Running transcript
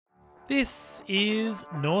This is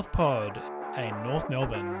North Pod, a North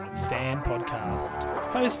Melbourne fan podcast,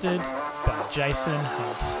 hosted by Jason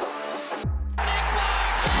Hunt.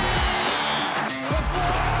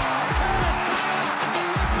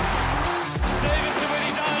 Stevenson with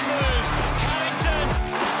his own moves. Carrington,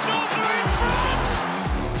 North are in front.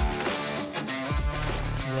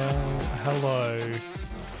 Well, hello.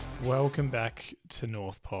 Welcome back to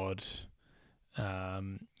North Pod.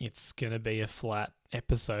 It's going to be a flat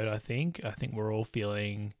episode, I think. I think we're all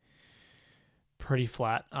feeling pretty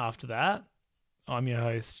flat after that. I'm your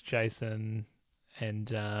host, Jason,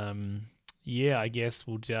 and I guess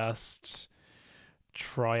we'll just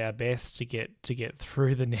try our best to get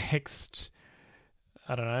through the next,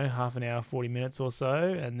 I don't know, half an hour, 40 minutes or so,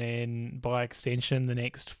 and then by extension the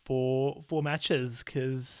next four matches,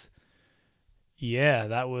 because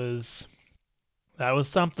that was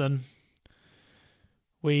something.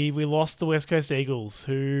 We lost the West Coast Eagles,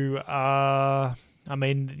 who are,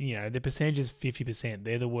 the percentage is 50%.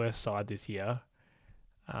 They're the worst side this year.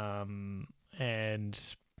 At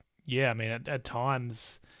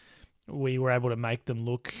times we were able to make them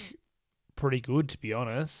look pretty good, to be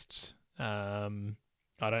honest. I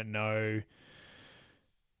don't know.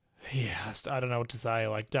 Yeah, I don't know what to say.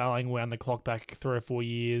 Like, Darling wound the clock back 3 or 4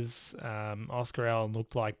 years. Oscar Allen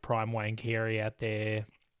looked like prime Wayne Carey out there.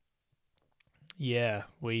 Yeah,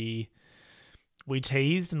 we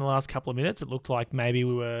teased in the last couple of minutes. It looked like maybe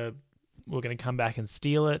we were going to come back and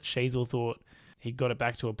steal it. Sheasel thought he got it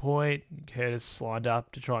back to a point. Curtis lined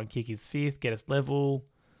up to try and kick his fifth, get us level.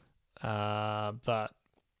 But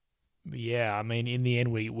yeah, in the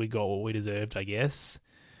end, we got what we deserved, I guess.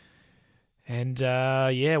 And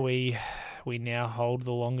we now hold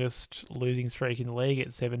the longest losing streak in the league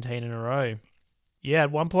at 17 in a row. Yeah,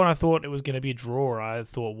 at one point I thought it was going to be a draw. I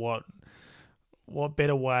thought, what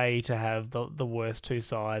better way to have the worst two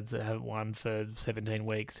sides that haven't won for 17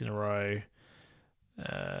 weeks in a row?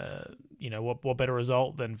 What better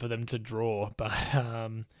result than for them to draw? But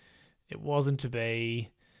it wasn't to be.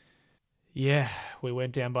 Yeah, we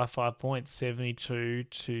went down by 5 points, 72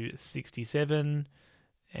 to 67.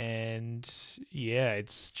 And yeah,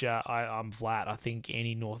 it's just I'm flat. I think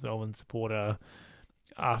any North Melbourne supporter,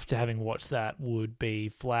 after having watched that, would be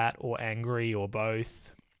flat or angry or both.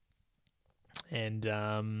 And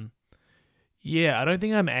I don't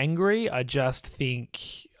think I'm angry. I just think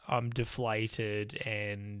I'm deflated.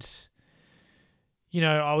 And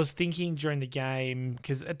I was thinking during the game,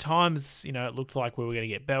 because at times it looked like we were going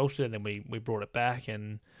to get belted, and then we brought it back.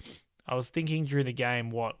 And I was thinking during the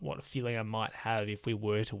game what feeling I might have if we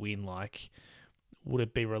were to win. Like, would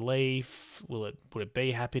it be relief? Would it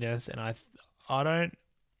be happiness? And obviously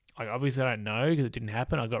I don't know, because it didn't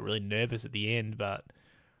happen. I got really nervous at the end, but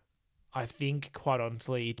I think, quite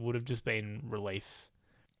honestly, it would have just been relief.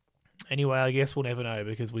 Anyway, I guess we'll never know,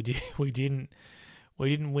 because we didn't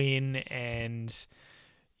win, and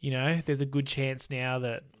there's a good chance now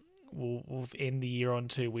that we'll end the year on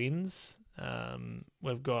 2 wins.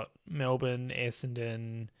 We've got Melbourne,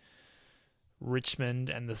 Essendon, Richmond,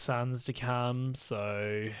 and the Suns to come.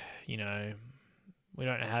 So we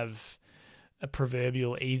don't have a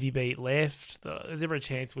proverbial easy beat left. There's ever a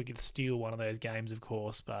chance we could steal one of those games, of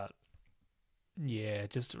course, but yeah,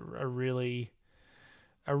 just a really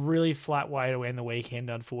flat way to end the weekend,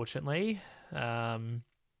 unfortunately. In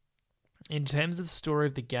terms of story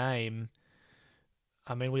of the game,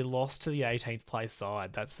 we lost to the 18th place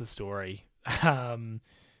side. That's the story.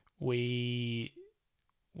 We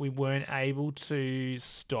weren't able to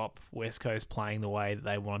stop West Coast playing the way that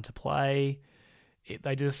they wanted to play. It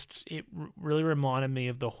really reminded me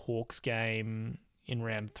of the Hawks game in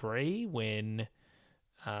round 3 when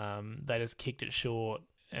they just kicked it short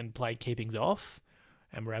and played keepings off,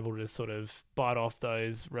 and were able to sort of bite off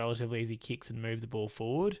those relatively easy kicks and move the ball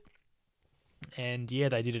forward. And yeah,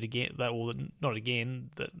 they did it again. Not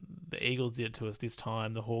again. The Eagles did it to us this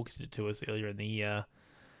time. The Hawks did it to us earlier in the year.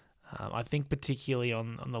 I think particularly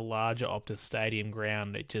on the larger Optus Stadium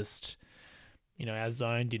ground, it just, our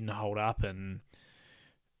zone didn't hold up, and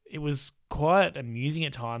it was quite amusing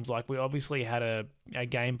at times. Like, we obviously had our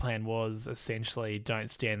game plan was essentially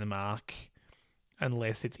don't stand the mark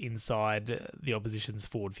unless it's inside the opposition's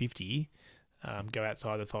forward 50. Go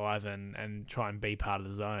outside the 5 and try and be part of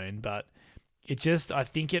the zone. But I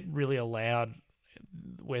think it really allowed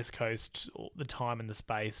West Coast the time and the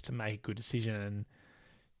space to make a good decision.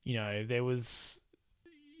 And, there was,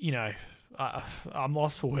 I'm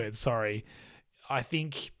lost for words, sorry. I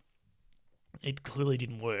think it clearly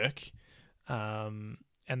didn't work. And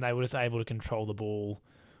they were just able to control the ball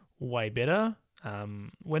way better.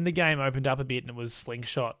 When the game opened up a bit and it was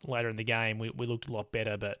slingshot later in the game, we looked a lot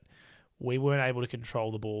better, but we weren't able to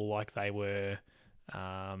control the ball like they were.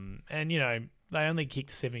 And, they only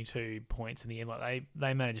kicked 72 points in the end. Like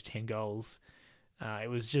they managed 10 goals. It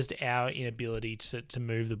was just our inability to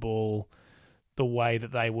move the ball the way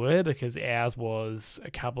that they were, because ours was a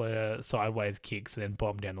couple of sideways kicks and then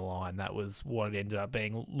bombed down the line. That was what it ended up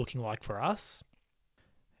looking like for us.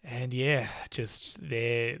 And yeah, just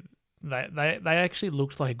they actually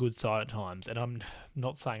looked like a good side at times. And I'm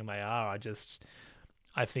not saying they are.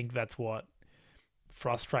 I think that's what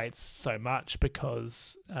frustrates so much,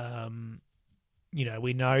 because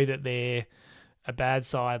we know that they're a bad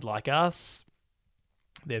side like us.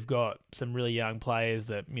 They've got some really young players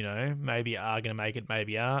that, maybe are going to make it,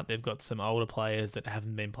 maybe aren't. They've got some older players that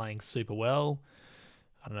haven't been playing super well.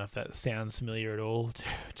 I don't know if that sounds familiar at all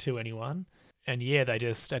to anyone. And yeah, they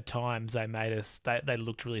just, at times, they made us, they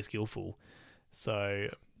looked really skillful. So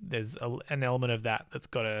there's an element of that's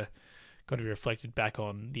got to be reflected back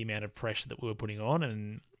on the amount of pressure that we were putting on.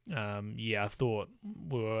 And I thought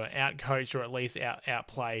we were outcoached, or at least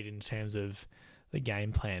outplayed in terms of the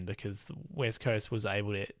game plan, because the West Coast was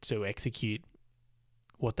able to execute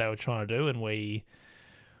what they were trying to do, and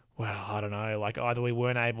I don't know, like either we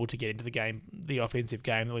weren't able to get into the offensive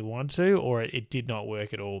game that we wanted to, or it did not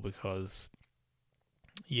work at all, because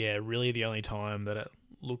really the only time that it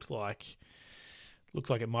looked like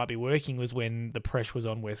it might be working was when the pressure was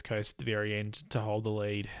on West Coast at the very end to hold the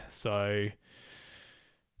lead. So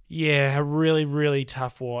yeah, a really, really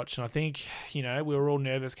tough watch. And I think, we were all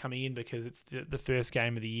nervous coming in, because it's the first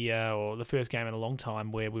game of the year, or the first game in a long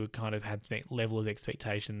time, where we kind of had that level of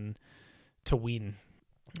expectation to win.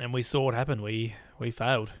 And we saw what happened. We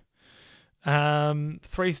failed.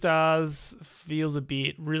 3 stars feels a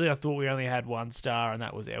bit... Really, I thought we only had 1 star, and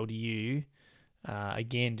that was LDU.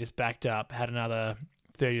 Again, just backed up, had another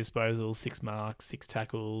 30 disposals, 6 marks, 6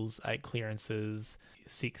 tackles, 8 clearances,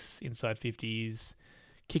 6 inside 50s.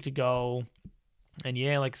 Kicked a goal, and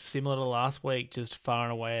similar to last week, just far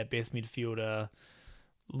and away our best midfielder.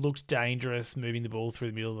 Looked dangerous, moving the ball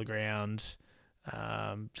through the middle of the ground,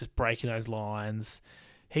 just breaking those lines.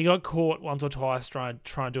 He got caught once or twice trying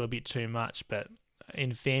to do a bit too much, but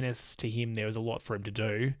in fairness to him, there was a lot for him to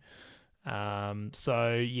do. A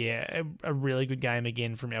really good game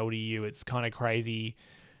again from LDU. It's kind of crazy,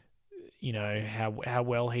 how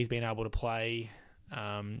well he's been able to play,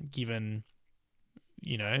 given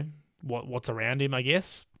what's around him, I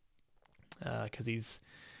guess, because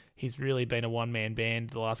he's really been a one-man band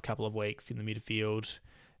the last couple of weeks in the midfield,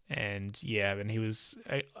 and he was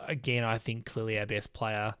again, I think, clearly our best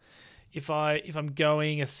player. If I'm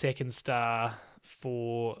going a 2nd star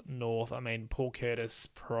for North, I mean, Paul Curtis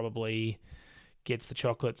probably gets the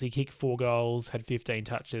chocolates. He kicked 4 goals, had 15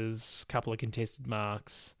 touches, couple of contested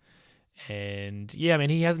marks, and he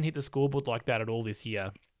hasn't hit the scoreboard like that at all this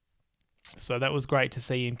year. So that was great to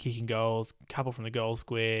see him kicking goals, a couple from the goal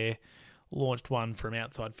square, launched one from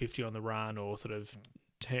outside 50 on the run, or sort of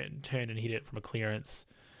turned and hit it from a clearance.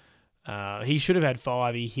 He should have had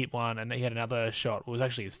 5. He hit one, and he had another shot. It was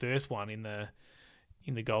actually his first one in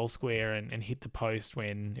the goal square, and hit the post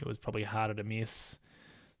when it was probably harder to miss.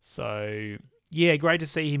 So great to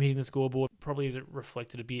see him hitting the scoreboard. Probably is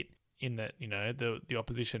reflected a bit in that the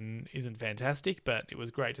opposition isn't fantastic, but it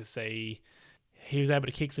was great to see. He was able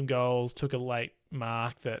to kick some goals, took a late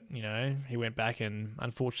mark that, he went back and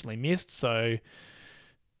unfortunately missed. So,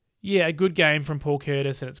 a good game from Paul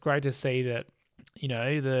Curtis, and it's great to see that,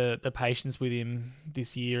 the patience with him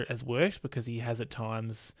this year has worked, because he has at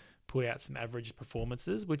times put out some average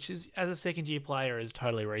performances, which is, as a second-year player, is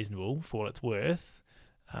totally reasonable for what it's worth.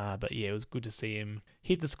 But it was good to see him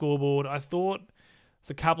hit the scoreboard. I thought there's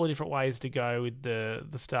a couple of different ways to go with the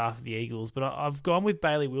staff of the Eagles, but I've gone with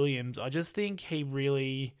Bailey Williams. I just think he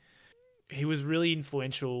was really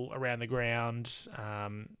influential around the ground,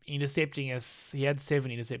 intercepting us. He had 7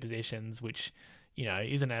 intercept possessions, which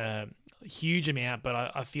isn't a huge amount, but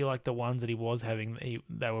I feel like the ones that he was having,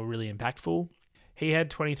 they were really impactful. He had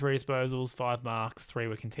 23 disposals, 5 marks, 3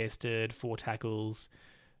 were contested, 4 tackles,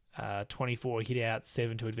 24 hit out,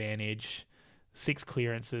 7 to advantage, 6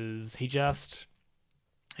 clearances. He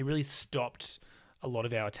really stopped a lot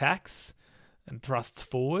of our attacks and thrusts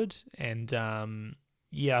forward. And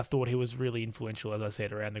I thought he was really influential, as I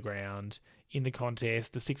said, around the ground in the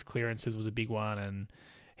contest. The 6 clearances was a big one, and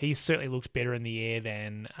he certainly looked better in the air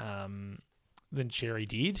than Cherry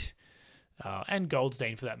did. And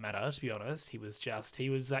Goldstein, for that matter, to be honest. He was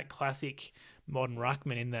that classic modern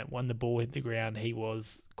ruckman, in that when the ball hit the ground, he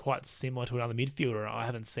was quite similar to another midfielder. I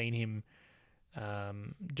haven't seen him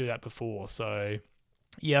do that before. So,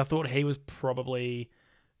 I thought he was probably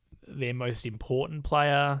their most important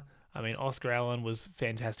player. I mean, Oscar Allen was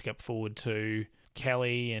fantastic up forward too.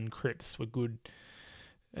 Kelly and Cripps were good.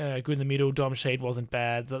 Good in the middle. Dom Sheed wasn't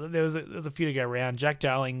bad. So there was a few to go around. Jack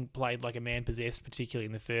Darling played like a man possessed, particularly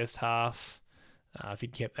in the first half. If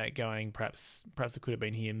he'd kept that going, perhaps it could have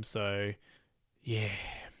been him. So yeah,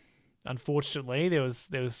 unfortunately, there was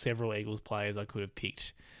several Eagles players I could have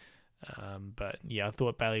picked. But yeah, I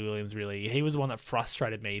thought Bailey Williams he was the one that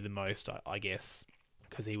frustrated me the most, I guess,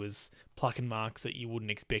 because he was plucking marks that you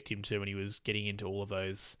wouldn't expect him to, and he was getting into all of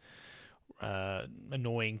those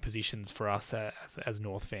annoying positions for us as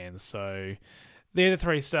North fans. So they're the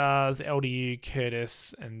 3 stars: LDU,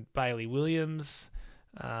 Curtis, and Bailey Williams.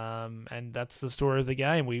 And that's the story of the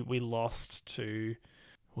game. We lost to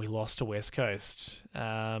West Coast.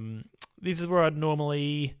 This is where I'd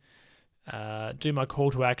normally do my call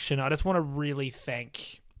to action. I just want to really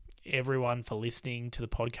thank everyone for listening to the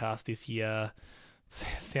podcast this year.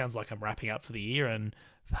 Sounds like I'm wrapping up for the year, and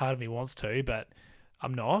part of me wants to, but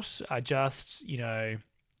I'm not. I just,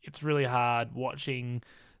 it's really hard watching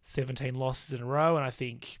 17 losses in a row, and I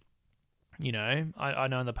think, I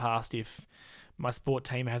know in the past if my sport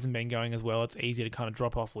team hasn't been going as well, it's easy to kind of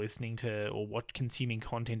drop off listening to or consuming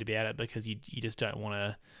content about it because you just don't want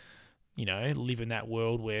to, live in that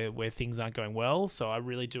world where things aren't going well. So I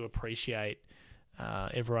really do appreciate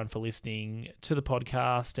everyone for listening to the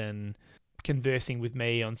podcast and conversing with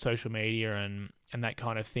me on social media and that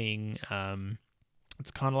kind of thing. It's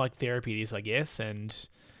kind of like therapy, this, I guess, and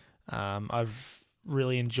I've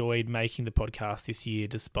really enjoyed making the podcast this year,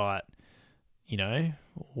 despite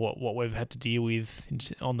what we've had to deal with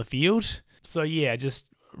on the field. So yeah, just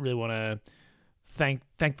really want to thank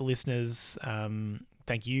the listeners.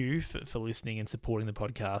 Thank you for listening and supporting the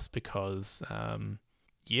podcast because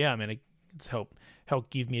it's helped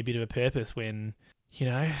give me a bit of a purpose when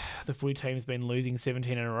the footy team's been losing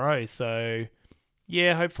 17 in a row. So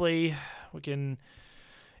yeah, hopefully we can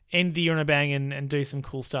end the year on a bang and do some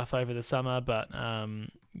cool stuff over the summer. But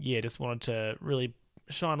just wanted to really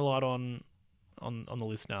shine a light on the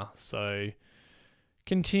listener. So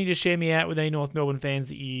continue to share me out with any North Melbourne fans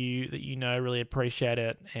that you know. Really appreciate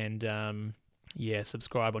it. And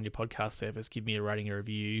subscribe on your podcast service. Give me a rating, a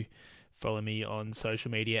review. Follow me on social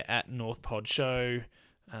media at NorthPodShow.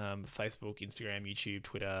 Facebook, Instagram, YouTube,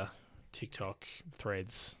 Twitter, TikTok,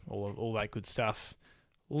 Threads, all that good stuff.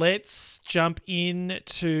 Let's jump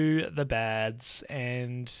into the bads,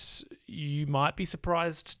 and you might be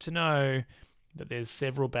surprised to know that there's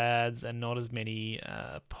several bads and not as many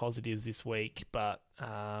positives this week, but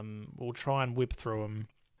we'll try and whip through them.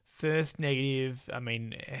 First negative, I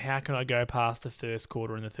mean, how can I go past the first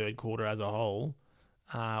quarter and the third quarter as a whole?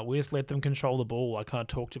 We just let them control the ball. I kind of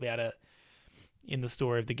talked about it in the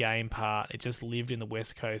story of the game part. It just lived in the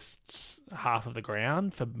West Coast's half of the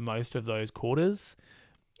ground for most of those quarters,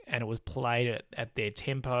 and it was played at their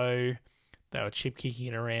tempo. They were chip kicking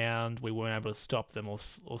it around. We weren't able to stop them or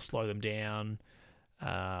slow them down.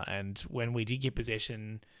 And when we did get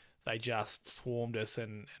possession, they just swarmed us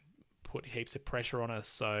and put heaps of pressure on us.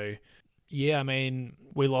 So, yeah, I mean,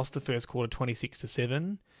 we lost the first quarter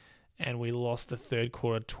 26-7, and we lost the third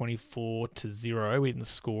quarter 24-0. We didn't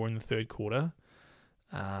score in the third quarter.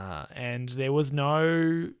 And there was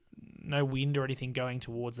no wind or anything going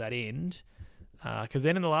towards that end. Because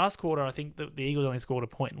then in the last quarter, I think the Eagles only scored a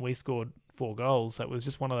point and we scored 4 goals. So it was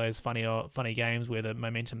just one of those funny games where the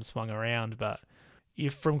momentum swung around. But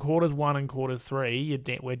if from quarters 1 and quarters 3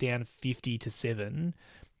 we're down 50-7,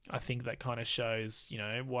 I think that kind of shows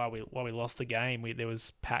why we lost the game. There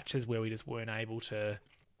was patches where we just weren't able to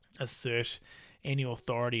assert any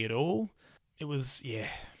authority at all. It was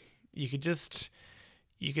you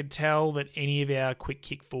could tell that any of our quick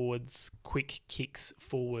kicks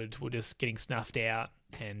forward were just getting snuffed out.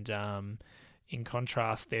 And in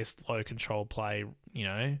contrast, their slow control play,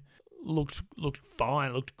 looked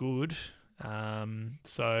fine, looked good.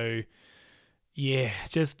 So yeah,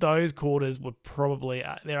 just those quarters were probably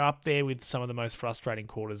they're up there with some of the most frustrating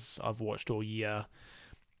quarters I've watched all year.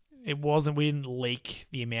 We didn't leak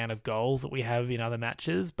the amount of goals that we have in other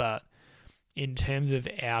matches, but in terms of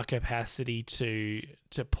our capacity to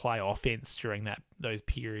play offense during those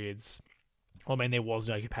periods, I mean, there was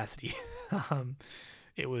no capacity.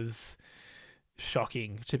 It was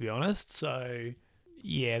shocking, to be honest. So,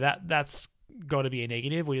 yeah, that's got to be a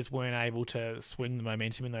negative. We just weren't able to swing the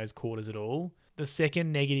momentum in those quarters at all. The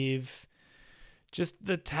second negative, just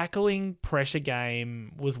the tackling pressure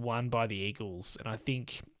game was won by the Eagles, and I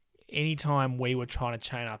think anytime we were trying to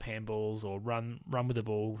chain up handballs or run with the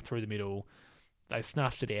ball through the middle, they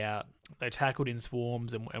snuffed it out. They tackled in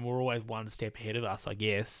swarms and were always one step ahead of us, I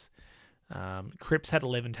guess. Cripps had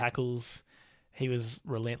 11 tackles, he was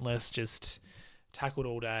relentless, just tackled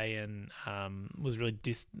all day, and was really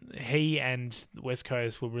he and West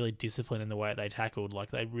Coast were really disciplined in the way they tackled.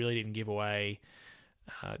 Like, they really didn't give away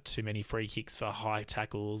too many free kicks for high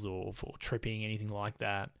tackles or for tripping, anything like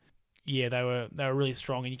that. Yeah, they were really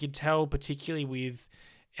strong, and you could tell, particularly with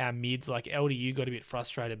our mids, like LDU got a bit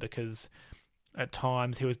frustrated because at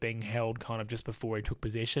times he was being held kind of just before he took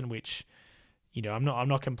possession, which, you know, I'm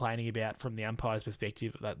not complaining about from the umpire's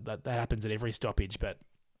perspective. That happens at every stoppage, but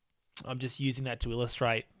I'm just using that to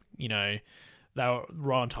illustrate, you know, they were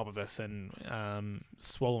right on top of us and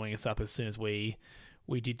swallowing us up as soon as we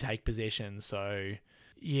did take possession. So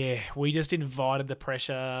yeah, we just invited the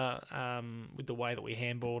pressure with the way that we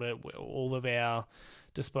handballed it. All of our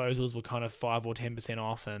disposals were kind of 5 or 10%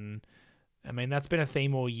 off, and I mean, that's been a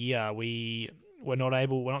theme all year. We're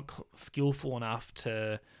not skillful enough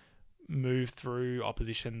to move through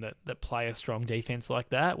opposition that play a strong defense like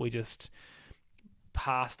that. We just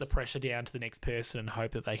pass the pressure down to the next person and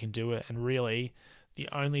hope that they can do it. And really, the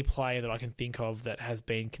only player that I can think of that has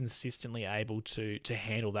been consistently able to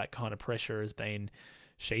handle that kind of pressure has been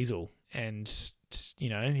Sheasel. And, you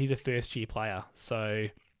know, he's a first-year player. So,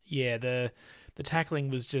 yeah, the tackling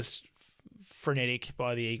was just frenetic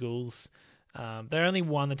by the Eagles. They only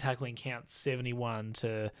won the tackling count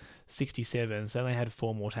 71-67, so they only had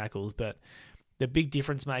 4 more tackles. But the big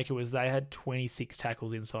difference maker was they had 26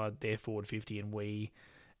 tackles inside their forward 50 and we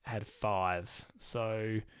had 5.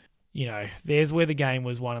 So, you know, there's where the game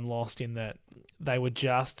was won and lost, in that they were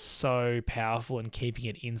just so powerful in keeping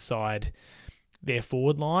it inside their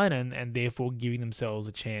forward line and therefore giving themselves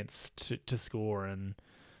a chance to score. And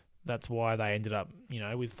that's why they ended up, you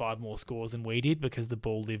know, with 5 more scores than we did, because the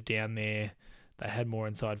ball lived down there. They had more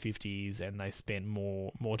inside 50s and they spent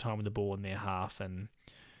more time with the ball in their half. And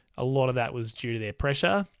a lot of that was due to their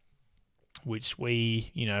pressure, which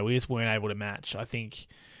we just weren't able to match. I think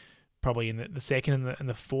probably in the second and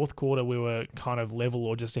the fourth quarter, we were kind of level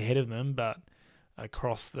or just ahead of them. But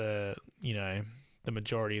across the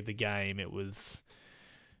majority of the game, it was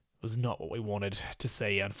not what we wanted to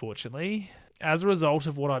see, unfortunately. As a result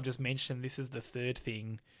of what I've just mentioned, this is the third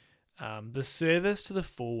thing. The service to the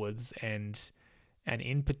forwards and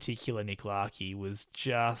in particular Nick Larkey was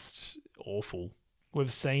just awful.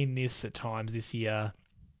 We've seen this at times this year.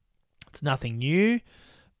 It's nothing new,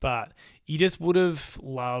 but you just would have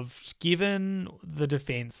loved, given the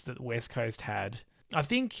defence that West Coast had. I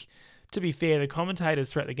think, to be fair, the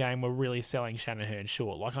commentators throughout the game were really selling Shannon Hurn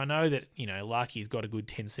short. Like, I know that, you know, Larkey's got a good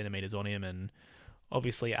 10 centimetres on him and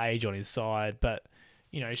obviously age on his side, but,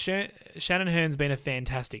 you know, Shannon Hurn's been a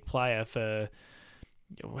fantastic player for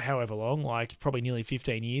however long, like probably nearly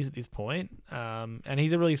 15 years at this point. And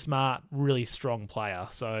he's a really smart, really strong player.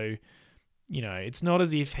 So, you know, it's not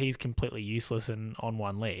as if he's completely useless and on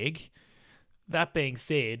one leg. That being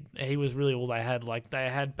said, he was really all they had. Like, they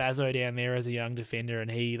had Bazzo down there as a young defender, and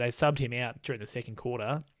they subbed him out during the second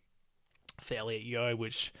quarter for Elliot Yeo,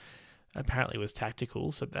 which apparently was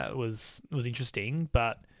tactical. So that was interesting.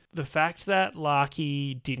 But the fact that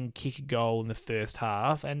Larkey didn't kick a goal in the first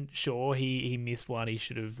half, and sure, he missed one he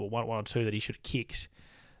should have, or one or two that he should have kicked.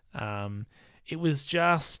 It was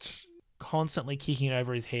just constantly kicking it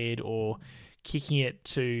over his head or kicking it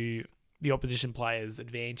to the opposition player's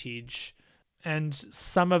advantage. And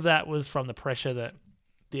some of that was from the pressure that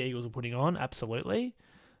the Eagles were putting on, absolutely.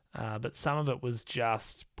 But some of it was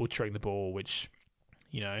just butchering the ball, which,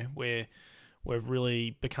 you know, we've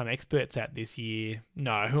really become experts at this year.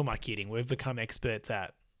 No, who am I kidding? We've become experts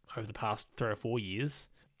at over the past 3 or 4 years.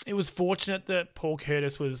 It was fortunate that Paul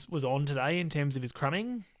Curtis was on today in terms of his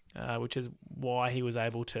crumbing, which is why he was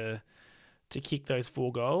able to kick those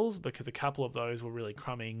 4 goals, because a couple of those were really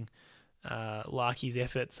crumbing Larkey's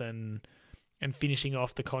efforts and finishing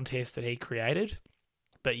off the contest that he created.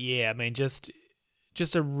 But yeah, I mean, just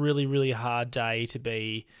a really, really hard day to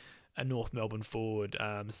be a North Melbourne forward.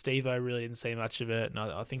 Steve-O really didn't see much of it, and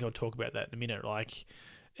I think I'll talk about that in a minute. Like,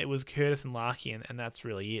 it was Curtis and Larkey, and that's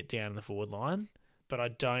really it down in the forward line. But I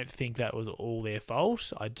don't think that was all their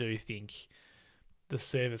fault. I do think the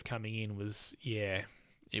service coming in was,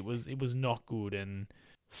 it was not good, and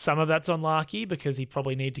some of that's on Larkey because he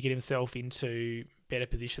probably needed to get himself into better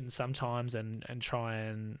positions sometimes and try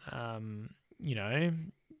and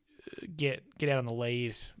get out on the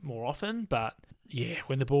lead more often. But yeah,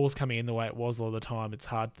 when the ball's coming in the way it was a lot of the time, it's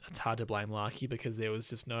hard to blame Larkey because there was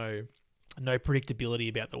just no predictability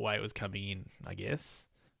about the way it was coming in, I guess.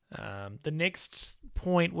 The next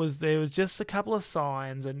point was there was just a couple of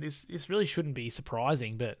signs, and this really shouldn't be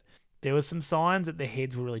surprising, but there were some signs that their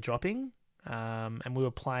heads were really dropping, and we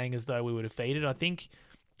were playing as though we were defeated. I think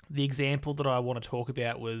the example that I want to talk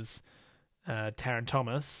about was Taron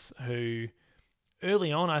Thomas, who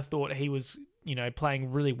early on I thought he was,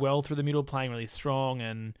 playing really well through the middle, playing really strong,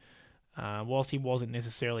 and whilst he wasn't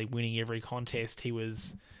necessarily winning every contest, he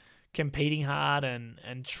was competing hard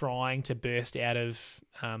and trying to burst out of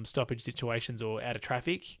stoppage situations or out of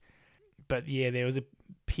traffic. But yeah, there was a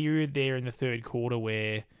period there in the third quarter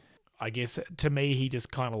where I guess to me he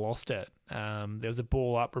just kind of lost it. There was a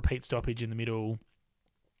ball up, repeat stoppage in the middle.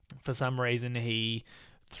 For some reason, he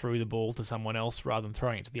threw the ball to someone else rather than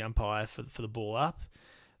throwing it to the umpire for the ball up.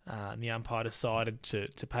 And the umpire decided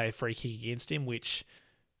to pay a free kick against him, which,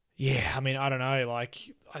 yeah, I mean, I don't know. Like,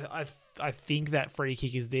 I think that free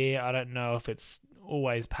kick is there. I don't know if it's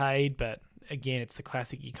always paid, but again, it's the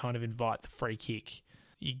classic. You kind of invite the free kick.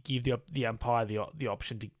 You give the umpire the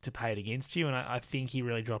option to pay it against you, and I think he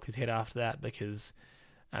really dropped his head after that because,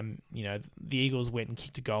 the Eagles went and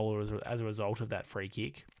kicked a goal as a result of that free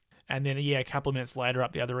kick. And then, yeah, a couple of minutes later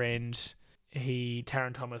up the other end,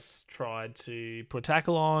 Taron Thomas tried to put a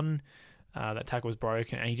tackle on. That tackle was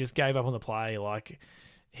broken, and he just gave up on the play. Like,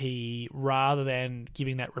 he, rather than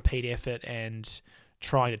giving that repeat effort and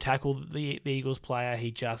trying to tackle the Eagles player,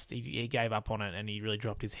 he gave up on it, and he really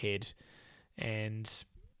dropped his head. And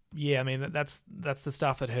yeah, I mean, that's the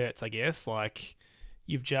stuff that hurts, I guess. Like,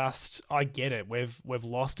 I get it. We've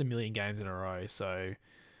lost a million games in a row, so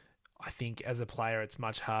I think as a player, it's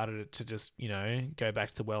much harder to just, go back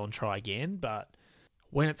to the well and try again. But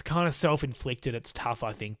when it's kind of self-inflicted, it's tough,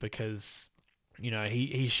 I think, because,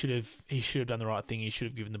 he should have done the right thing. He should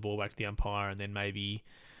have given the ball back to the umpire, and then maybe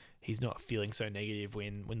he's not feeling so negative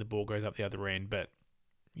when the ball goes up the other end. But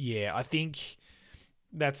yeah, I think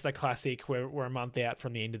that's the classic. We're a month out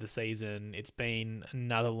from the end of the season. It's been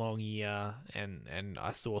another long year, and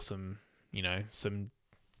I saw some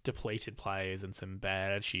depleted players and some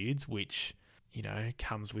bad attitudes, which,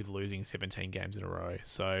 comes with losing 17 games in a row.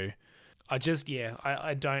 So I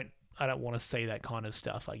don't want to see that kind of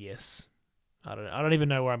stuff, I guess. I don't even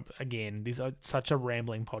know where this is such a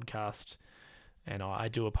rambling podcast, and I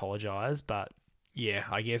do apologize, but yeah,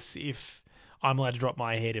 I guess if I'm allowed to drop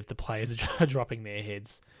my head if the players are dropping their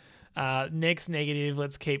heads. Next negative,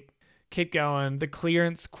 let's keep going. The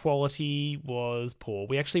clearance quality was poor.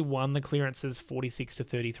 We actually won the clearances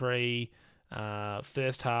 46-33.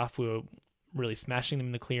 First half, we were really smashing them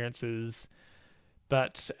in the clearances.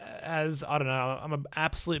 But I don't know, I'm an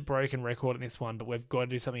absolute broken record in this one, but we've got to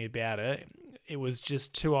do something about it. It was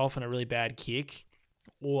just too often a really bad kick,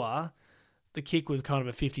 or the kick was kind of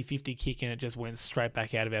a 50-50 kick and it just went straight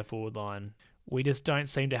back out of our forward line. We just don't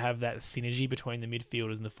seem to have that synergy between the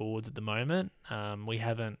midfielders and the forwards at the moment. We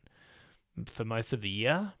haven't for most of the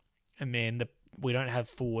year. And then we don't have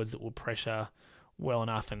forwards that will pressure well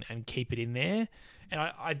enough and keep it in there. And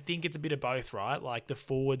I think it's a bit of both, right? Like, the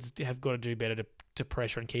forwards have got to do better to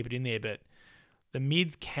pressure and keep it in there, but the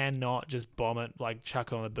mids cannot just bomb it, like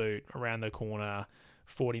chuck it on the boot, around the corner,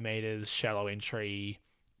 40 metres, shallow entry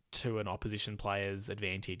to an opposition player's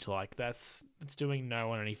advantage. Like, it's doing no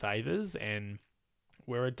one any favours, and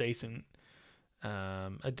we're a decent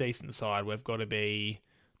side. We've got to be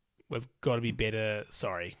better.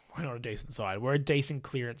 Sorry, we're not a decent side. We're a decent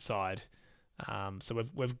clearance side. So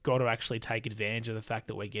we've got to actually take advantage of the fact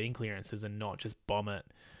that we're getting clearances and not just bomb it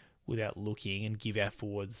without looking and give our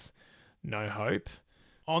forwards no hope.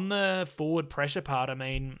 On the forward pressure part, I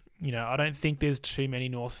mean, I don't think there's too many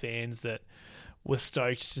North fans that were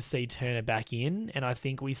stoked to see Turner back in, and I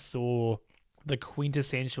think we saw the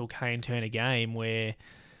quintessential Kane Turner game where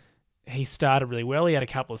he started really well. He had a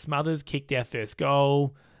couple of smothers, kicked our first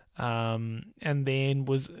goal, and then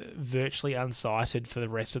was virtually unsighted for the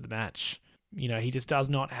rest of the match. He just does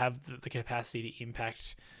not have the capacity to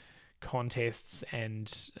impact contests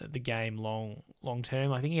and the game long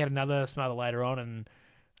term. I think he had another smother later on and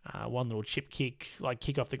one little chip kick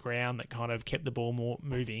off the ground that kind of kept the ball more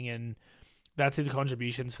moving, and that's his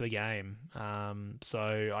contributions for the game. So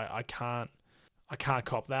I can't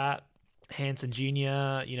cop that. Hansen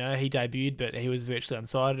Jr., he debuted, but he was virtually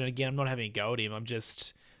unsighted. And again, I'm not having a go at him.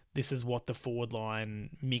 This is what the forward line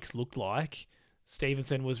mix looked like.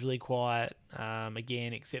 Stevenson was really quiet,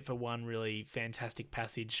 again, except for one really fantastic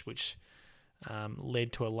passage, which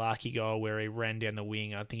led to a Larky goal where he ran down the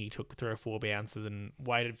wing. I think he took 3 or 4 bounces and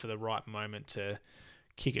waited for the right moment to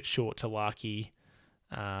kick it short to Larky.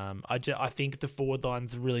 I think the forward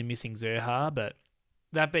line's really missing Zerha, but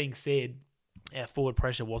that being said, our forward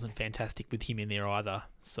pressure wasn't fantastic with him in there either.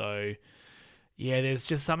 So, yeah, there's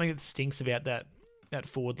just something that stinks about that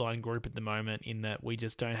forward line group at the moment, in that we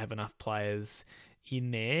just don't have enough players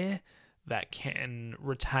in there that can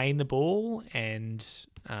retain the ball and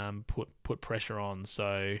put pressure on.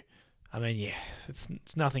 So I mean, yeah, it's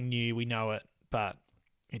nothing new. We know it, but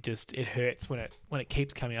it hurts when it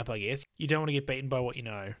keeps coming up. I guess you don't want to get beaten by what you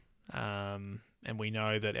know, and we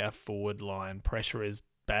know that our forward line pressure is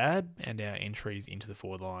bad, and our entries into the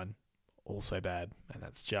forward line also bad, and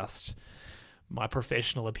that's just my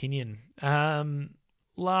professional opinion.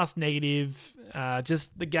 Last negative,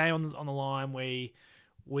 just the game on the line.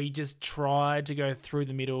 We just tried to go through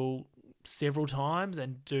the middle several times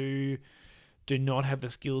and do not have the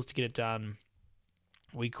skills to get it done.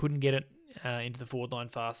 We couldn't get it into the forward line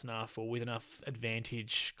fast enough or with enough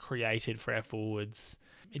advantage created for our forwards.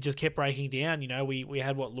 It just kept breaking down. We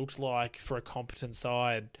had what looked like, for a competent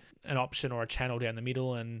side, an option or a channel down the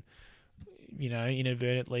middle, and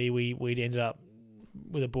inadvertently we'd ended up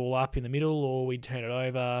with a ball up in the middle, or we'd turn it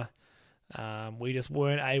over. We just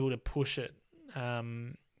weren't able to push it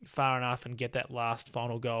far enough and get that last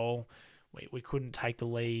final goal. We couldn't take the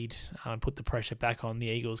lead and put the pressure back on the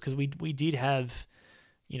Eagles, because we did have,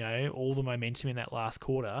 all the momentum in that last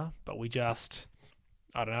quarter, but we just,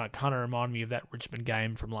 I don't know, it kind of reminded me of that Richmond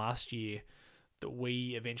game from last year that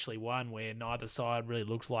we eventually won, where neither side really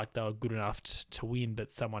looked like they were good enough to win,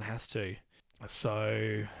 but someone has to.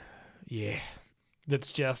 So, yeah,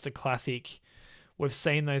 that's just a classic. We've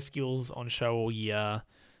seen those skills on show all year.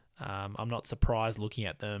 I'm not surprised looking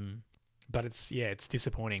at them, but it's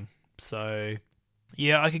disappointing. So,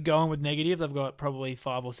 yeah, I could go on with negatives. I've got probably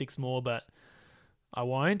 5 or 6 more, but I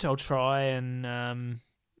won't. I'll try and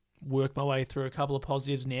work my way through a couple of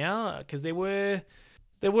positives now, because there were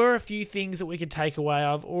a few things that we could take away.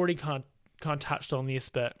 I've already kind of touched on this,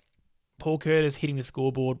 but Paul Curtis hitting the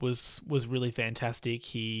scoreboard was really fantastic.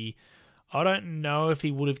 I don't know if he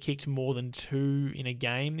would have kicked more than 2 in a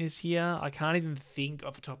game this year. I can't even think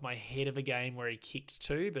off the top of my head of a game where he kicked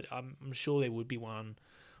 2, but I'm sure there would be one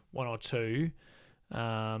or two.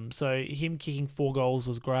 So him kicking 4 goals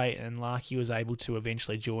was great, and Larky was able to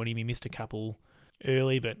eventually join him. He missed a couple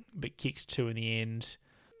early, but kicked 2 in the end.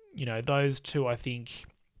 Those 2, I think,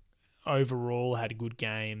 overall had good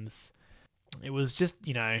games. It was just,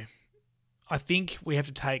 I think we have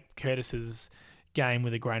to take Curtis's game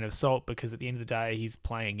with a grain of salt, because at the end of the day, he's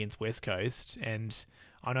playing against West Coast, and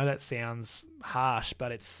I know that sounds harsh,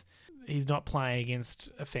 but he's not playing against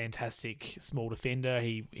a fantastic small defender.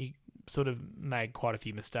 He sort of made quite a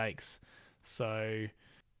few mistakes. So,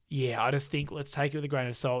 yeah, I just think let's take it with a grain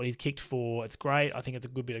of salt. He's kicked 4. It's great. I think it's a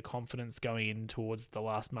good bit of confidence going in towards the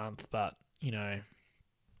last month, but,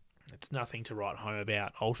 it's nothing to write home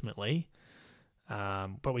about ultimately.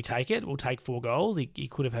 But we take it. We'll take 4 goals. He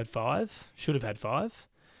could have had 5. Should have had 5.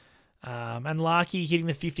 And Larky hitting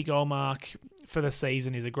the 50-goal mark for the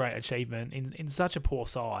season is a great achievement. In such a poor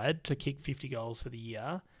side, to kick 50 goals for the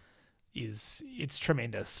year it's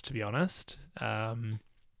tremendous, to be honest.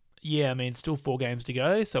 Still 4 games to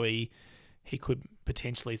go, so he could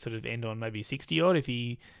potentially sort of end on maybe 60-odd if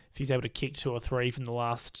he's able to kick 2 or 3 from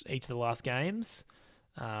each of the last games.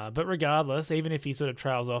 But regardless, even if he sort of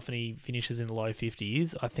trails off and he finishes in the low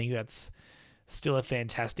 50s, I think that's still a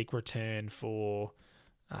fantastic return for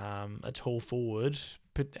a tall forward,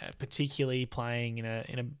 particularly playing in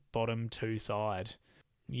a bottom 2 side.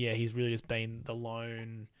 Yeah, he's really just been the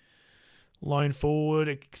lone forward,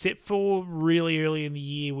 except for really early in the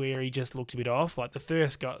year where he just looked a bit off. Like the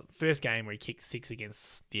first game where he kicked 6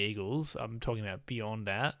 against the Eagles. I'm talking about beyond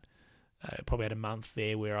that. Probably had a month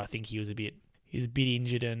there where I think he was a bit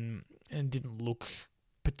injured and didn't look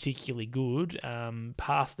particularly good.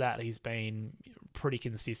 Past that, he's been pretty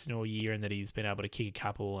consistent all year, in that he's been able to kick a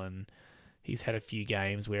couple, and he's had a few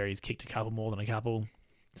games where he's kicked a couple more than a couple.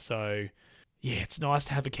 So, yeah, it's nice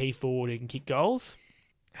to have a key forward who can kick goals.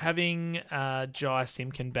 Having Jai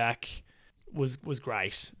Simpkin back was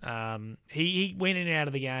great. He went in and out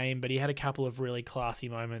of the game, but he had a couple of really classy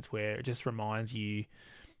moments where it just reminds you,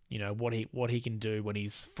 what he can do when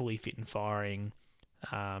he's fully fit and firing.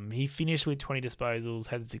 He finished with 20 disposals,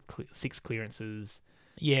 had 6 clearances.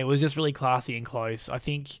 Yeah, it was just really classy and close. I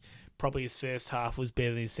think probably his first half was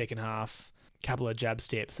better than his second half. A couple of jab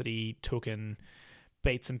steps that he took and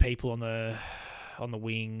beat some people on the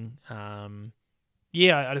wing.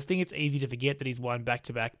 I just think it's easy to forget that he's won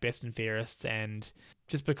back-to-back best and fairest, and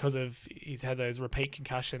just because he's had those repeat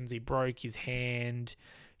concussions, he broke his hand,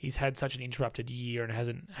 he's had such an interrupted year and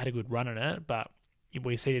hasn't had a good run in it, but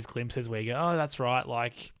we see these glimpses where you go, oh, that's right,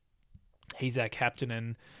 like, he's our captain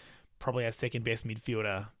and probably our second best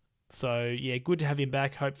midfielder. So, yeah, good to have him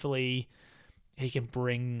back. Hopefully he can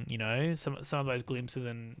bring, some of those glimpses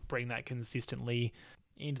and bring that consistently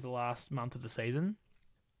into the last month of the season.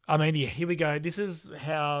 I mean, yeah, here we go. This is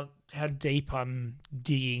how deep I'm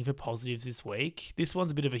digging for positives this week. This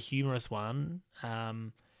one's a bit of a humorous one.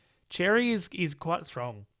 Cherry is quite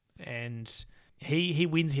strong, and he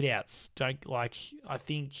wins hitouts. I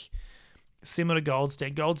think similar to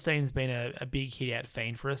Goldstein. Goldstein's been a big hitout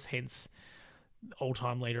fiend for us, hence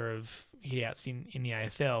all-time leader of hitouts in the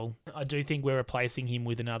AFL. I do think we're replacing him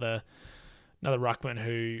with another ruckman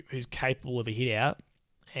who's capable of a hitout,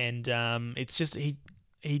 and it's just he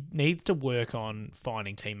needs to work on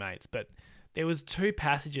finding teammates. But there was two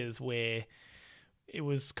passages where it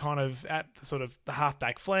was kind of at sort of the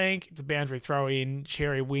half-back flank. It's a boundary throw in.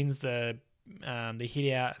 Cherry wins the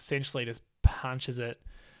hit out, essentially just punches it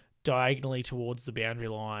diagonally towards the boundary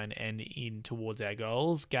line and in towards our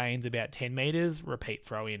goals. Gains about 10 metres, repeat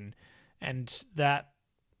throw in. And that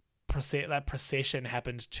procession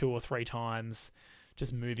happened 2 or 3 times,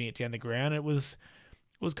 just moving it down the ground. It was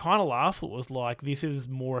kind of laughable. It was like, this is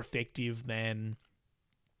more effective than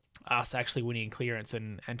us actually winning clearance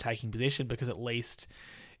and taking possession, because at least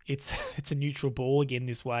it's a neutral ball again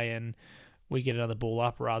this way and we get another ball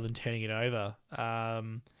up rather than turning it over.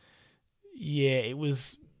 It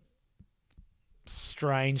was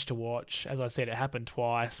strange to watch. As I said, it happened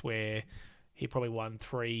twice where he probably won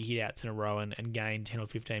 3 hitouts in a row and gained 10 or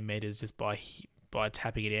 15 metres just by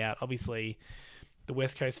tapping it out. Obviously, the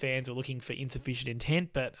West Coast fans were looking for insufficient intent,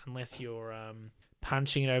 but unless you're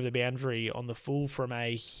punching it over the boundary on the full from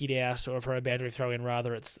a hit out or from a boundary throw in,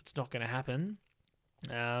 rather, it's not going to happen.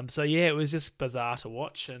 It was just bizarre to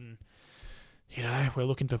watch, and we're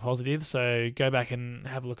looking for positives, so go back and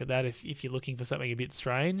have a look at that if you're looking for something a bit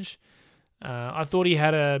strange. I thought he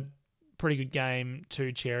had a pretty good game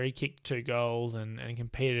too, Cherry. Kicked 2 goals and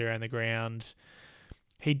competed around the ground.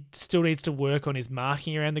 He still needs to work on his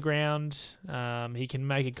marking around the ground. He can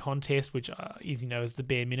make a contest, which is the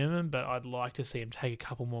bare minimum, but I'd like to see him take a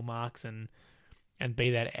couple more marks and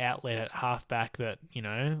be that outlet at halfback that,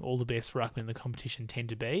 all the best ruckmen in the competition tend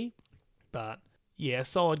to be. But yeah,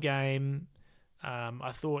 solid game.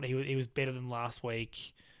 I thought he was better than last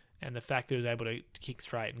week, and the fact that he was able to kick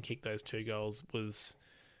straight and kick those 2 goals was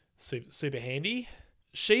super handy.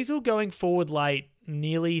 Sheasel going forward late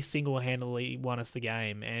nearly single-handedly won us the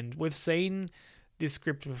game, and we've seen this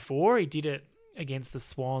script before. He did it against the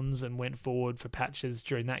Swans and went forward for patches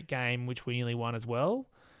during that game, which we nearly won as well.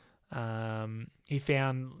 He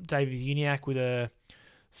found David Uniacke with a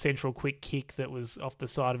central quick kick that was off the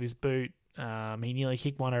side of his boot. He nearly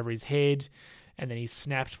kicked one over his head, and then he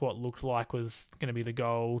snapped what looked like was going to be the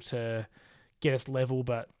goal to get us level,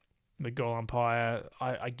 but the goal umpire,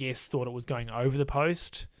 I guess, thought it was going over the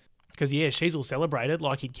post. Because, Sheasel celebrated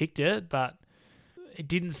like he'd kicked it, but it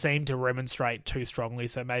didn't seem to remonstrate too strongly,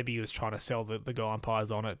 so maybe he was trying to sell the goal umpires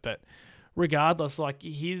on it. But regardless,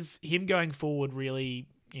 him going forward really,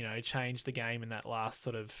 changed the game in that last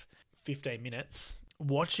sort of 15 minutes.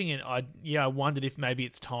 Watching it, I wondered if maybe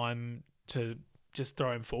it's time to just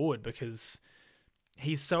throw him forward, because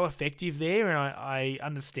he's so effective there, and I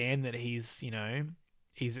understand that he's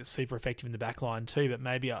super effective in the back line too, but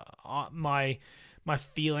maybe my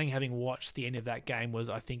feeling, having watched the end of that game, was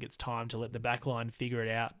I think it's time to let the back line figure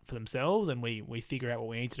it out for themselves, and we figure out what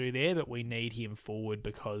we need to do there, but we need him forward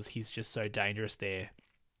because he's just so dangerous there.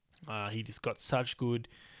 He just got such good...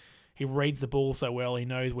 He reads the ball so well, he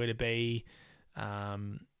knows where to be,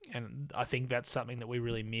 and I think that's something that we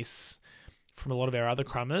really miss from a lot of our other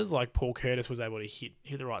crummers. Like Paul Curtis was able to hit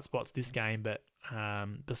the right spots this game, but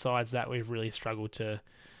besides that, we've really struggled to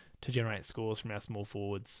generate scores from our small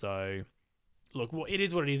forwards. So, look, it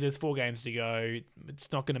is what it is. There's 4 games to go.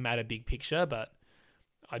 It's not going to matter big picture, but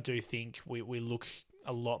I do think we look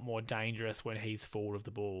a lot more dangerous when he's forward of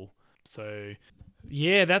the ball. So,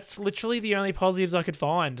 yeah, that's literally the only positives I could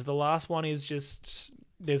find. The last one is just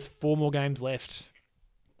there's 4 more games left.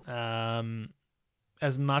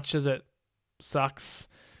 As much as it sucks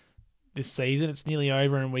this season, it's nearly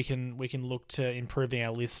over, and we can look to improving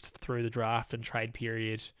our list through the draft and trade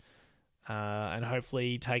period, and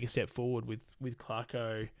hopefully take a step forward with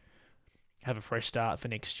Clarko, have a fresh start for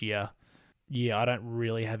next year. Yeah, I don't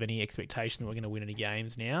really have any expectation that we're going to win any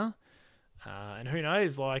games now, and who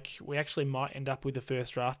knows, we actually might end up with the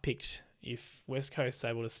first draft picked if West Coast's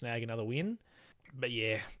able to snag another win. But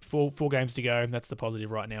yeah, four games to go. That's the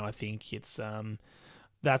positive right now. I think it's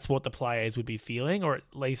that's what the players would be feeling, or at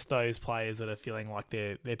least those players that are feeling like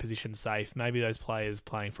their position's safe. Maybe those players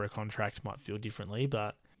playing for a contract might feel differently,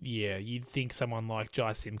 but yeah, you'd think someone like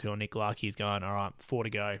Jai Simkin or Nick Larkey is going, all right, 4 to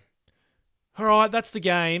go. All right, that's the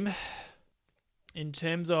game. In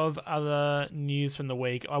terms of other news from the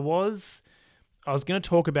week, I was going to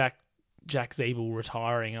talk about Jack Zeeble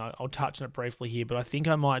retiring. I'll touch on it briefly here, but I think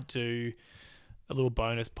I might do a little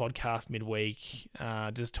bonus podcast midweek,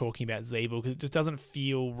 just talking about Zeeble, because it just doesn't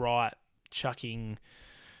feel right chucking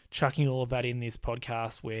chucking all of that in this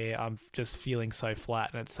podcast where I'm just feeling so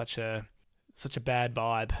flat and it's such a bad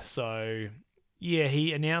vibe. So yeah,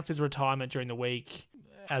 he announced his retirement during the week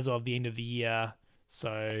as of the end of the year.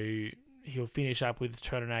 So he'll finish up with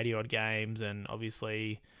 280 odd games and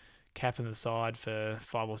obviously capping the side for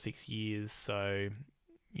 5 or 6 years. So,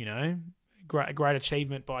 great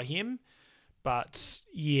achievement by him. But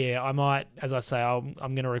yeah, I might, as I say, I'm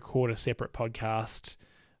going to record a separate podcast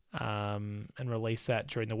and release that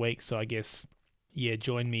during the week. So I guess, yeah,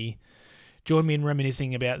 join me in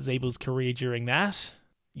reminiscing about Zeebel's career during that.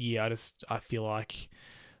 Yeah, I feel like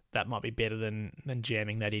that might be better than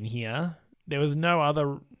jamming that in here. There was no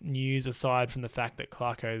other news aside from the fact that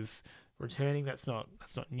Clarko's returning. That's not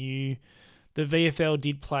new. The VFL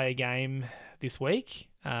did play a game this week.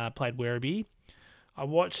 Played Werribee. I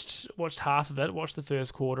watched half of it. Watched the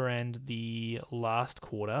first quarter and the last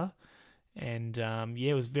quarter, and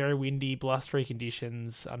it was very windy, blustery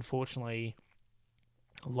conditions. Unfortunately,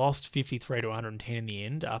 lost 53 to 110 in the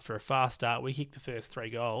end. After a fast start, we kicked the first 3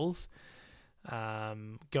 goals,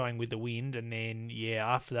 going with the wind, and then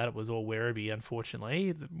after that it was all Werribee.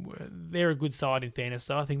 Unfortunately, they're a good side in fairness,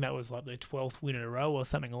 though. I think that was like their 12th win in a row or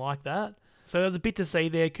something like that. So there was a bit to see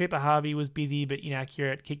there. Cooper Harvey was busy but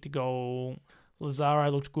inaccurate. Kicked a goal. Lazaro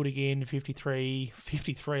looked good again. 53.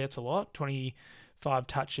 That's a lot. 25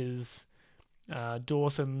 touches.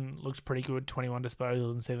 Dawson looked pretty good. 21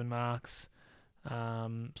 disposals and 7 marks.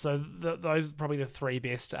 So those are probably the 3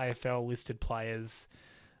 best AFL listed players.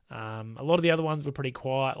 A lot of the other ones were pretty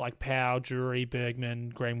quiet, like Powell, Drury, Bergman,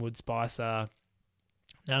 Greenwood, Spicer.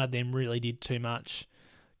 None of them really did too much.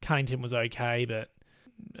 Cunnington was okay, but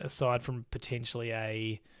aside from potentially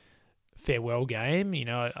a farewell game,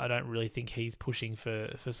 I don't really think he's pushing for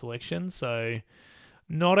selection. So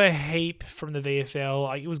not a heap from the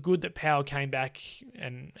VFL. It was good that Powell came back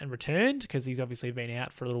and returned because he's obviously been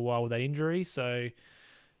out for a little while with that injury. So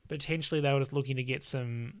potentially they were just looking to get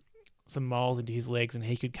some miles into his legs and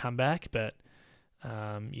he could come back. But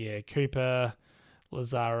Cooper,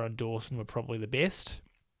 Lazaro and Dawson were probably the best.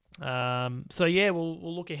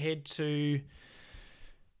 We'll look ahead to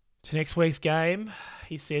next week's game.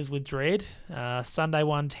 He says with dread. Sunday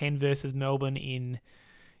 1:10 versus Melbourne in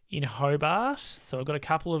Hobart. So we've got a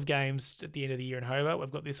couple of games at the end of the year in Hobart.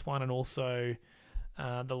 We've got this one and also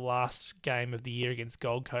the last game of the year against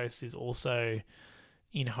Gold Coast is also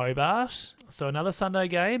in Hobart. So another Sunday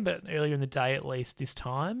game, but earlier in the day at least this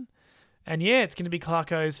time. And it's going to be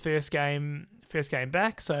Clarko's first game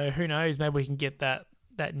back. So who knows? Maybe we can get that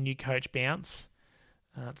new coach bounce.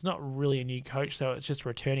 It's not really a new coach, so it's just a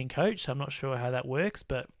returning coach. So I'm not sure how that works,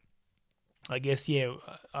 but I guess,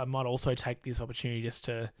 I might also take this opportunity just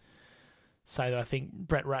to say that I think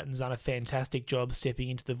Brett Ratton's done a fantastic job stepping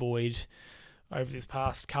into the void over this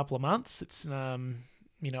past couple of months. It's, I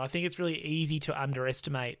think it's really easy to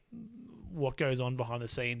underestimate what goes on behind the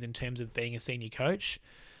scenes in terms of being a senior coach.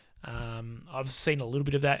 I've seen a little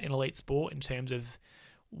bit of that in elite sport in terms of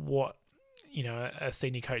what a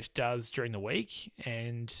senior coach does during the week,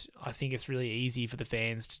 and I think it's really easy for the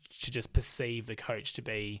fans to just perceive the coach to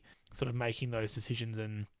be sort of making those decisions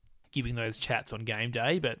and giving those chats on game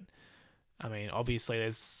day. But I mean, obviously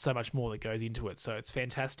there's so much more that goes into it. So it's been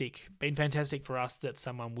fantastic for us that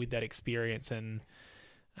someone with that experience and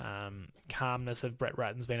calmness of Brett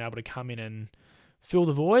Ratton's been able to come in and fill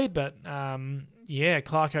the void. But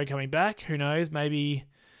Clarko coming back, who knows, maybe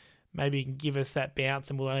he can give us that bounce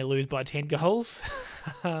and we'll only lose by 10 goals.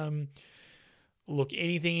 Look,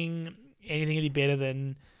 anything would be better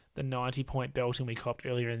than the 90-point belting we copped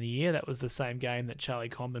earlier in the year. That was the same game that Charlie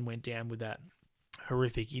Comben went down with that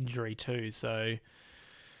horrific injury too. So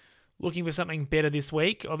looking for something better this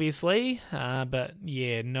week, obviously. But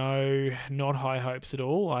not high hopes at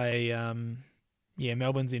all.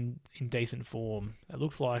 Melbourne's in decent form. It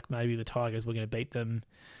looked like maybe the Tigers were going to beat them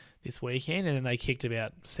this weekend, and then they kicked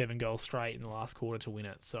about 7 goals straight in the last quarter to win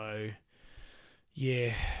it. So,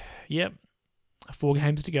 4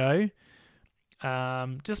 games to go.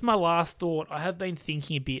 Just my last thought, I have been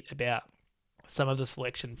thinking a bit about some of the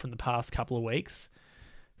selection from the past couple of weeks.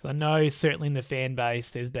 Because I know certainly in the fan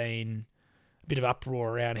base there's been a bit of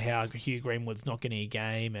uproar around how Hugh Greenwood's not getting a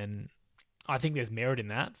game, and I think there's merit in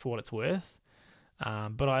that for what it's worth.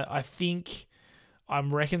 But I think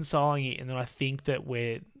I'm reconciling it, and then I think that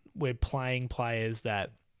we're playing players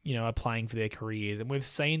that, are playing for their careers. And we've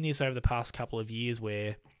seen this over the past couple of years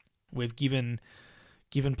where we've given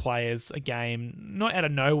players a game, not out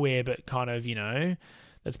of nowhere, but kind of,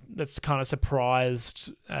 that's kind of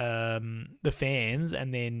surprised the fans.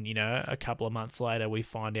 And then, a couple of months later, we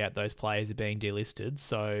find out those players are being delisted.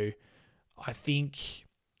 So I think,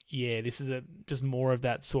 yeah, this is just more of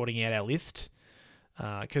that sorting out our list.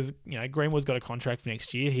 Because Greenwood's got a contract for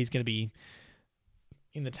next year. He's going to be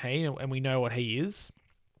in the team, and we know what he is.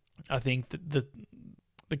 I think that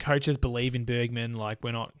the coaches believe in Bergman. Like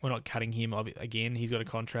we're not cutting him. Again, he's got a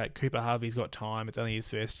contract. Cooper Harvey's got time. It's only his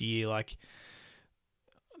first year. Like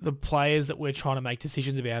the players that we're trying to make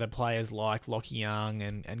decisions about are players like Lockie Young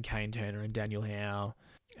and Kane Turner and Daniel Howe.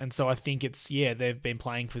 And so I think they've been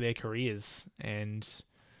playing for their careers. And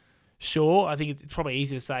sure, I think it's probably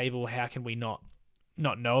easy to say, well, how can we not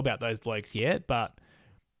know about those blokes yet? But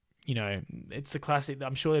it's the classic.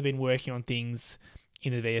 I'm sure they've been working on things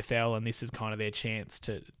in the VFL, and this is kind of their chance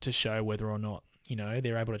to show whether or not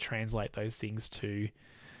they're able to translate those things to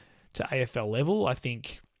AFL level. I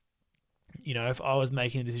think if I was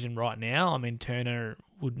making a decision right now, I mean Turner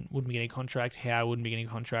wouldn't be getting a contract, Howe wouldn't be getting a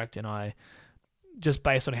contract, and I just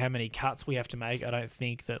based on how many cuts we have to make, I don't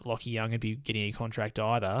think that Lockie Young would be getting a contract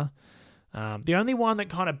either. The only one that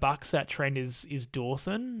kind of bucks that trend is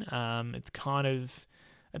Dawson. It's kind of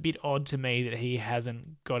a bit odd to me that he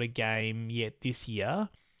hasn't got a game yet this year.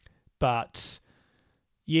 But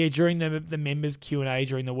yeah, during the members Q&A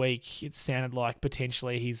during the week, it sounded like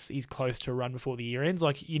potentially he's close to a run before the year ends.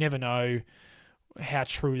 Like you never know how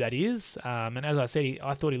true that is. And as I said,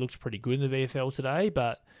 I thought he looked pretty good in the VFL today,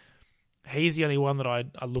 but he's the only one that I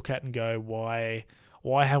look at and go, why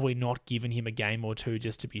have we not given him a game or two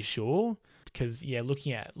just to be sure? Because yeah,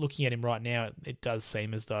 looking at him right now, it does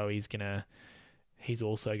seem as though he's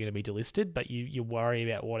also going to be delisted. But you worry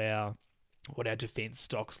about what our defence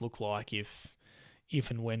stocks look like if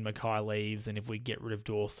and when Mackay leaves, and if we get rid of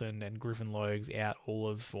Dawson and Griffin Logue's out all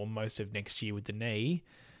of or most of next year with the knee,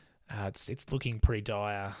 it's looking pretty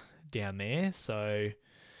dire down there. So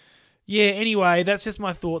yeah, anyway, that's just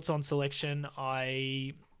my thoughts on selection.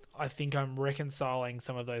 I think I'm reconciling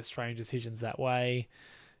some of those strange decisions that way.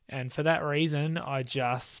 And for that reason, I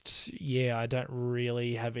don't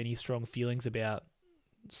really have any strong feelings about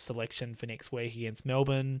selection for next week against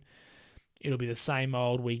Melbourne. It'll be the same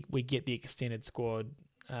old. We get the extended squad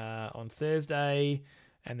on Thursday,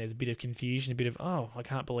 and there's a bit of confusion, a bit of, I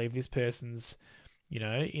can't believe this person's,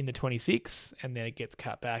 in the 26, and then it gets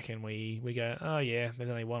cut back, and we go, oh yeah, there's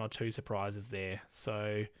only one or two surprises there.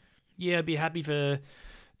 So yeah, I'd be happy for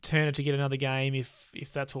Turner to get another game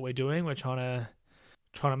if that's what we're doing. We're trying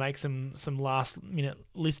to make some last minute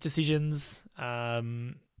list decisions.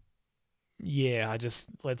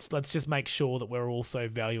 Let's just make sure that we're also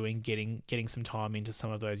valuing getting some time into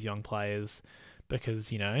some of those young players, because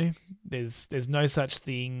there's no such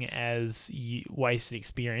thing as wasted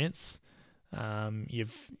experience.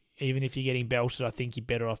 Even if you're getting belted, I think you're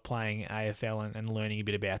better off playing AFL and learning a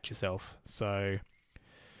bit about yourself. So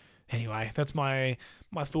anyway, that's my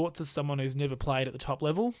thoughts as someone who's never played at the top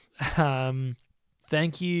level.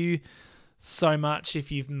 Thank you so much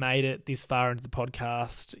if you've made it this far into the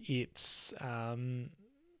podcast. It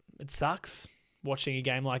sucks watching a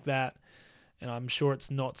game like that, and I'm sure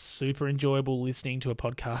it's not super enjoyable listening to a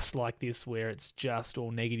podcast like this where it's just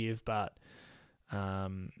all negative. But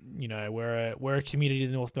we're a community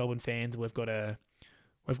of North Melbourne fans. We've got to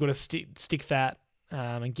stick fat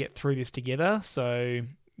and get through this together. So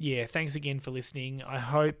yeah, thanks again for listening. I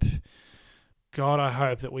hope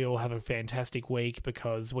that we all have a fantastic week,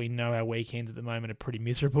 because we know our weekends at the moment are pretty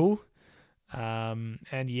miserable. And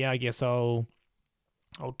yeah, I guess I'll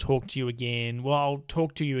talk to you again. Well, I'll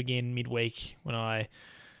talk to you again midweek when I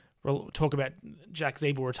talk about Jack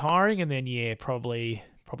Zeeble retiring, and then yeah, probably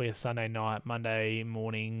a Sunday night, Monday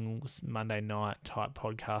morning, Monday night type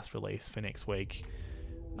podcast release for next week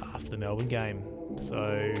after the Melbourne game.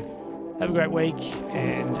 So have a great week,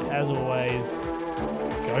 and as always,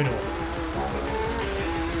 go North.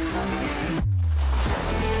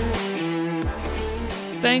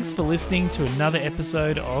 Thanks for listening to another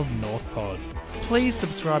episode of North Pod. Please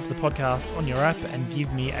subscribe to the podcast on your app and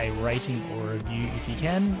give me a rating or a review if you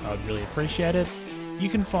can. I'd really appreciate it. You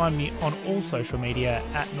can find me on all social media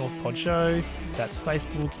at North Pod Show. That's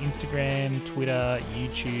Facebook, Instagram, Twitter,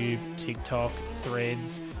 YouTube, TikTok,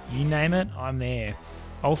 Threads, you name it, I'm there.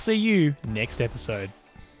 I'll see you next episode.